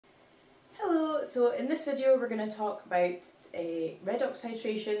Hello, so in this video we're going to talk about redox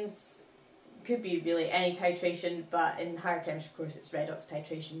titrations. Could be really any titration, but in higher chemistry of course it's redox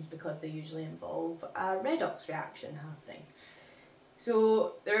titrations because they usually involve a redox reaction happening.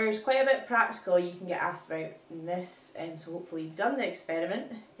 So there's quite a bit practical you can get asked about in this, so hopefully you've done the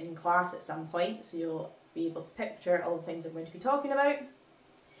experiment in class at some point, so you'll be able to picture all the things I'm going to be talking about.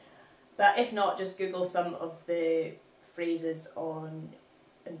 But if not, just Google some of the phrases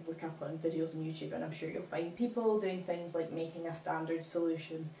and look up on videos on YouTube, and I'm sure you'll find people doing things like making a standard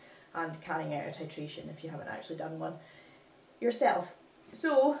solution and carrying out a titration if you haven't actually done one yourself.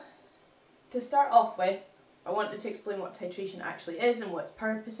 So to start off with, I wanted to explain what titration actually is and what its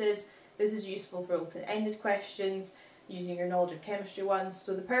purpose is. This is useful for open-ended questions using your knowledge of chemistry ones.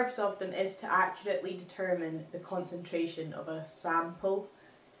 So the purpose of them is to accurately determine the concentration of a sample.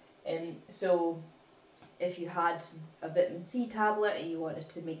 So if you had a vitamin C tablet and you wanted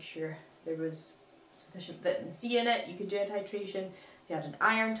to make sure there was sufficient vitamin C in it, you could do a titration. If you had an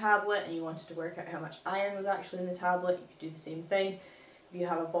iron tablet and you wanted to work out how much iron was actually in the tablet, you could do the same thing. If you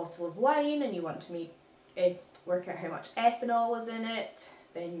have a bottle of wine and you want to work out how much ethanol is in it,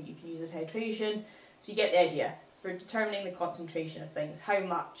 then you can use a titration. So you get the idea. It's for determining the concentration of things. How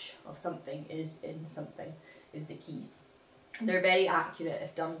much of something is in something is the key. They're very accurate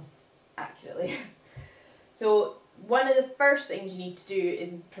if done accurately. So one of the first things you need to do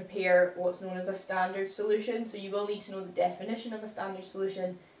is prepare what's known as a standard solution. So you will need to know the definition of a standard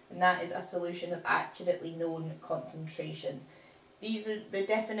solution, and that is a solution of accurately known concentration. The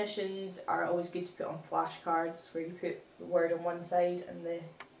definitions are always good to put on flashcards, where you put the word on one side and the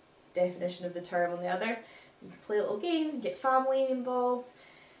definition of the term on the other. You can play little games and get family involved.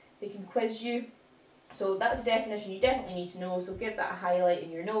 They can quiz you. So that's a definition you definitely need to know, so give that a highlight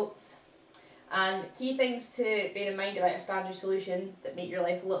in your notes. And key things to bear in mind about a standard solution that make your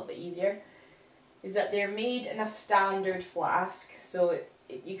life a little bit easier is that they're made in a standard flask. So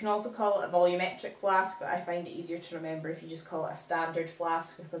you can also call it a volumetric flask, but I find it easier to remember if you just call it a standard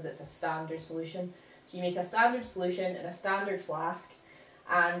flask because it's a standard solution. So you make a standard solution in a standard flask,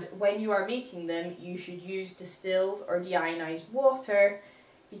 and when you are making them you should use distilled or deionized water,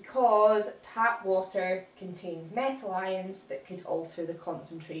 because tap water contains metal ions that could alter the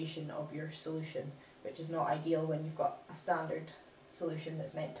concentration of your solution, which is not ideal when you've got a standard solution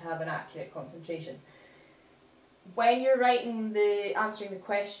that's meant to have an accurate concentration. When you're answering the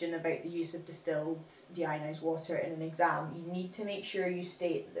question about the use of distilled deionized water in an exam, you need to make sure you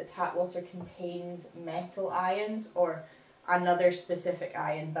state that the tap water contains metal ions or another specific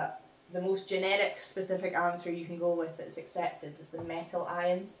ion, but the most generic specific answer you can go with that's accepted is the metal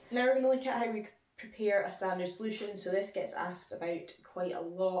ions. Now we're going to look at how we prepare a standard solution. So this gets asked about quite a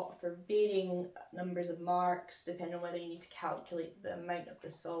lot for varying numbers of marks, depending on whether you need to calculate the amount of the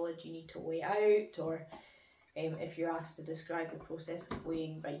solid you need to weigh out, or if you're asked to describe the process of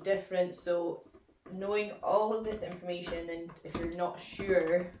weighing by difference. So knowing all of this information, and if you're not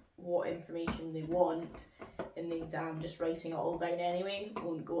sure what information they want in the exam, just writing it all down anyway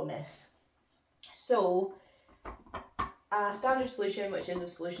won't go amiss. So a standard solution, which is a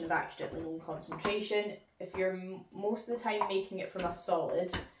solution of accurately known concentration, if you're most of the time making it from a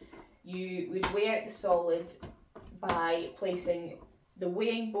solid, you would weigh out the solid by placing the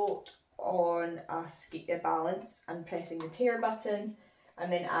weighing boat on a balance and pressing the tare button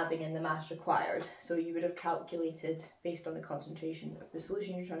and then adding in the mass required. So you would have calculated, based on the concentration of the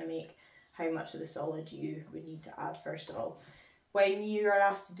solution you're trying to make, how much of the solid you would need to add first of all. When you are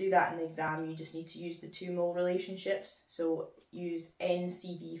asked to do that in the exam, you just need to use the 2 mole relationships. So use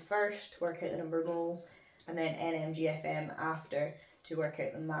NCB first to work out the number of moles, and then NMGFM after to work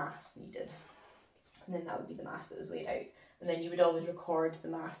out the mass needed. And then that would be the mass that was weighed out. And then you would always record the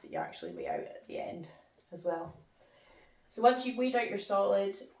mass that you actually weigh out at the end as well. So once you've weighed out your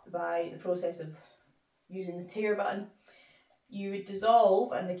solid by the process of using the tare button, you would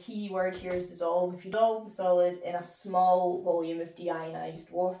dissolve, and the key word here is dissolve. If you dissolve the solid in a small volume of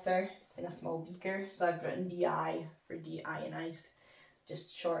deionized water in a small beaker, so I've written DI for deionized,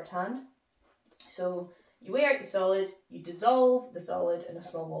 just shorthand. So you weigh out the solid, you dissolve the solid in a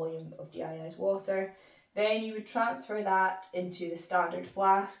small volume of deionized water, then you would transfer that into the standard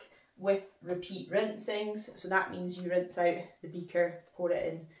flask with repeat rinsings. So that means you rinse out the beaker, pour it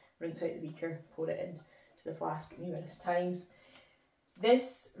in, rinse out the beaker, pour it in to the flask numerous times.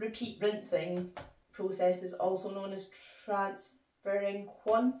 This repeat rinsing process is also known as transferring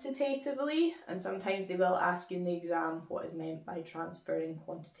quantitatively, and sometimes they will ask you in the exam what is meant by transferring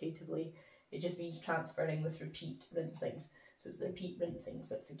quantitatively. It just means transferring with repeat rinsings. So it's the repeat rinsings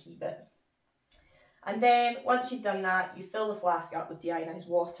that's the key bit. And then once you've done that, you fill the flask up with deionised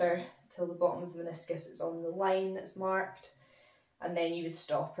water till the bottom of the meniscus is on the line that's marked, and then you would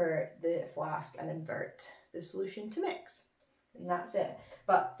stopper the flask and invert the solution to mix. And that's it.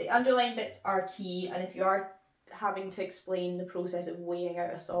 But the underlying bits are key, and if you are having to explain the process of weighing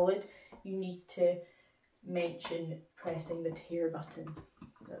out a solid, you need to mention pressing the tare button.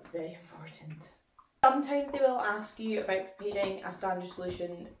 That's very important. Sometimes they will ask you about preparing a standard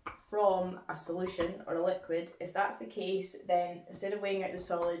solution from a solution or a liquid. If that's the case, then instead of weighing out the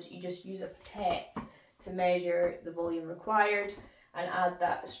solids, you just use a pipette to measure the volume required and add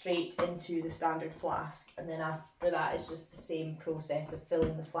that straight into the standard flask. And then after that, it's just the same process of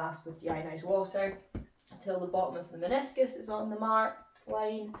filling the flask with deionised water until the bottom of the meniscus is on the marked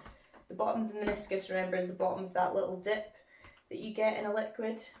line. The bottom of the meniscus, remember, is the bottom of that little dip that you get in a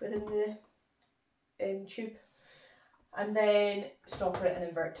liquid within the tube. And then stopper it and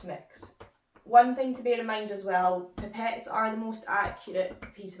invert to mix. One thing to bear in mind as well, pipettes are the most accurate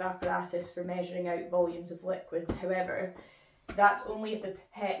piece of apparatus for measuring out volumes of liquids. However, that's only if the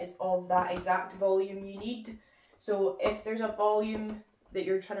pipette is of that exact volume you need. So if there's a volume that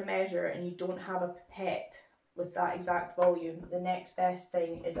you're trying to measure and you don't have a pipette with that exact volume, the next best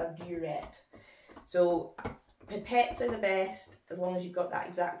thing is a burette. So pipettes are the best as long as you've got that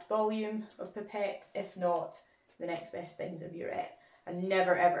exact volume of pipette. If not, the next best thing is a burette. And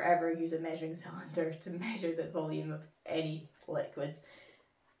never ever ever use a measuring cylinder to measure the volume of any liquids.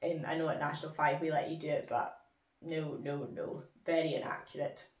 I know at National 5 we let you do it, but no, very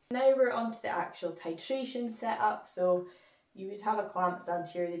inaccurate. Now we're on to the actual titration setup. So you would have a clamp stand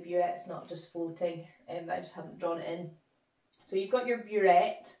here, the burette's not just floating, I just haven't drawn it in. So you've got your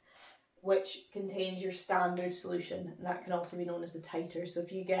burette, which contains your standard solution, and that can also be known as the titer. So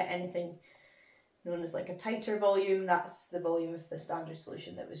if you get anything known as like a titer volume, that's the volume of the standard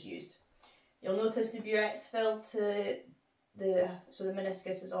solution that was used. You'll notice the burette's filled to the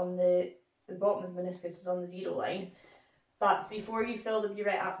meniscus is on the bottom of the meniscus is on the 0 line. But before you fill the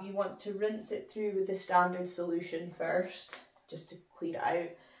burette up, you want to rinse it through with the standard solution first, just to clear it out.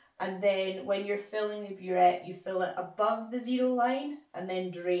 And then when you're filling the burette, you fill it above the 0 line and then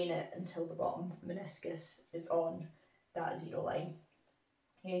drain it until the bottom of the meniscus is on that 0 line.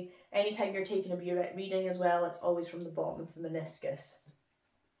 Okay. Anytime you're taking a burette reading as well, it's always from the bottom of the meniscus.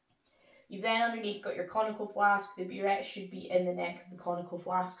 You've then underneath got your conical flask. The burette should be in the neck of the conical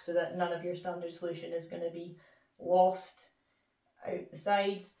flask so that none of your standard solution is going to be lost out the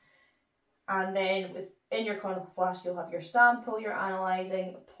sides. And then within your conical flask you'll have your sample you're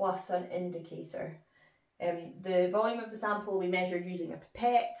analysing plus an indicator. The volume of the sample will be measured using a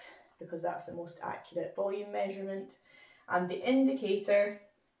pipette because that's the most accurate volume measurement. And the indicator,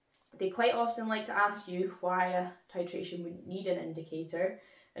 they quite often like to ask you why a titration would need an indicator,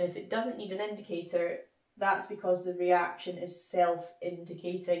 and if it doesn't need an indicator, that's because the reaction is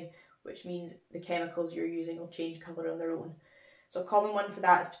self-indicating, which means the chemicals you're using will change colour on their own. So a common one for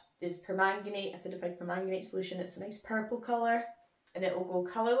that is permanganate, acidified permanganate solution. It's a nice purple colour and it will go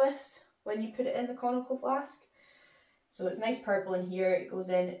colourless when you put it in the conical flask. So it's nice purple in here, it goes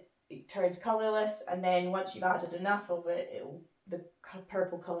in, it turns colourless, and then once you've added enough of it, the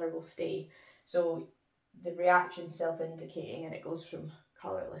purple colour will stay. So the reaction's self-indicating and it goes from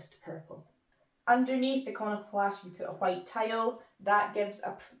colourless to purple. Underneath the conical flask you put a white tile. That gives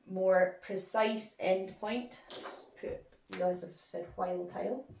a more precise end point. Realised I've said while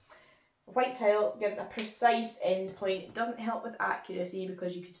tile. A white tile gives a precise end point. It doesn't help with accuracy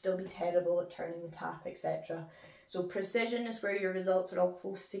because you could still be terrible at turning the tap, etc. So precision is where your results are all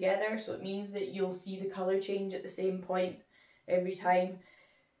close together, so it means that you'll see the colour change at the same point every time.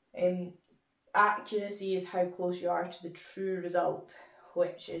 Accuracy is how close you are to the true result,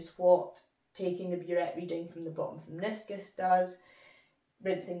 which is what taking the burette reading from the bottom of the meniscus does,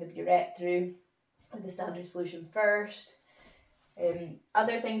 rinsing the burette through with the standard solution first.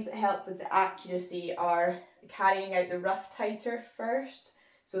 Other things that help with the accuracy are carrying out the rough titer first.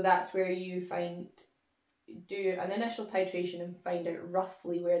 So that's where you do an initial titration and find out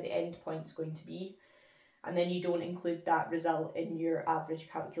roughly where the end point is going to be, and then you don't include that result in your average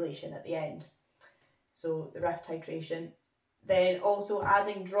calculation at the end. So the rough titration. Then also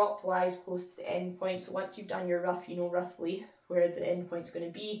adding drop wise close to the end point. So once you've done your rough, you know roughly where the end point's going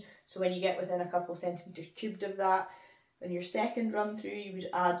to be. So when you get within a couple of centimetres cubed of that, on your second run through you would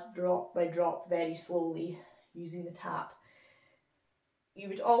add drop by drop very slowly using the tap. You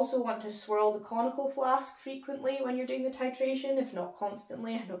would also want to swirl the conical flask frequently when you're doing the titration, if not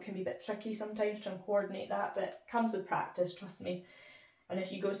constantly. I know it can be a bit tricky sometimes trying to coordinate that, but it comes with practice, trust me. And if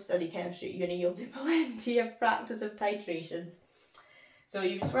you go to study chemistry at uni, you'll do plenty of practice of titrations. So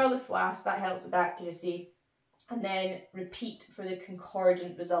you would swirl the flask, that helps with accuracy, and then repeat for the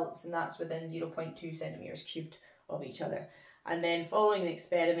concordant results, and that's within 0.2 centimetres cubed of each other. And then following the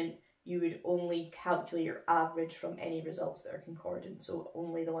experiment, you would only calculate your average from any results that are concordant, so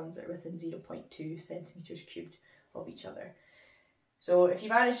only the ones that are within 0.2 centimetres cubed of each other. So if you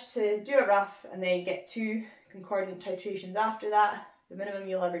manage to do a rough and then get 2 concordant titrations after that, the minimum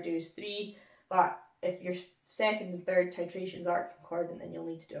you'll ever do is 3, but if your second and third titrations aren't concordant, then you'll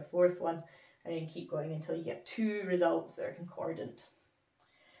need to do a 4th one, and then keep going until you get 2 results that are concordant.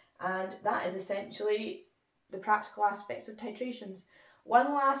 And that is essentially the practical aspects of titrations.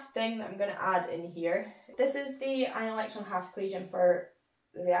 One last thing that I'm going to add in here. This is the ion electron half equation for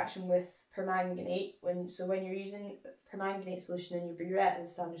the reaction with permanganate. So when you're using permanganate solution in your burette as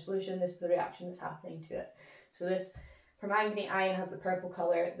a standard solution, this is the reaction that's happening to it. So this permanganate ion has the purple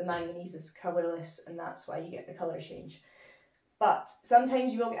colour, the manganese is colourless, and that's why you get the colour change. But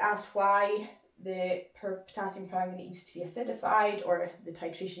sometimes you will get asked why the potassium permanganate needs to be acidified, or the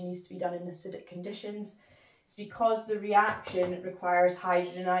titration needs to be done in acidic conditions. It's because the reaction requires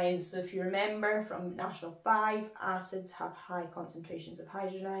hydrogen ions. So if you remember from National 5, acids have high concentrations of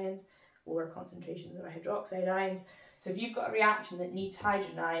hydrogen ions, lower concentrations of hydroxide ions. So if you've got a reaction that needs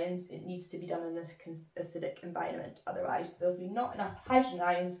hydrogen ions, it needs to be done in an acidic environment. Otherwise, there'll be not enough hydrogen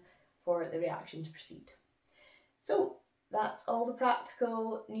ions for the reaction to proceed. So that's all the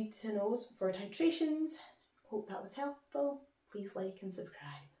practical need to knows for titrations. Hope that was helpful. Please like and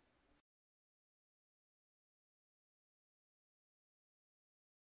subscribe.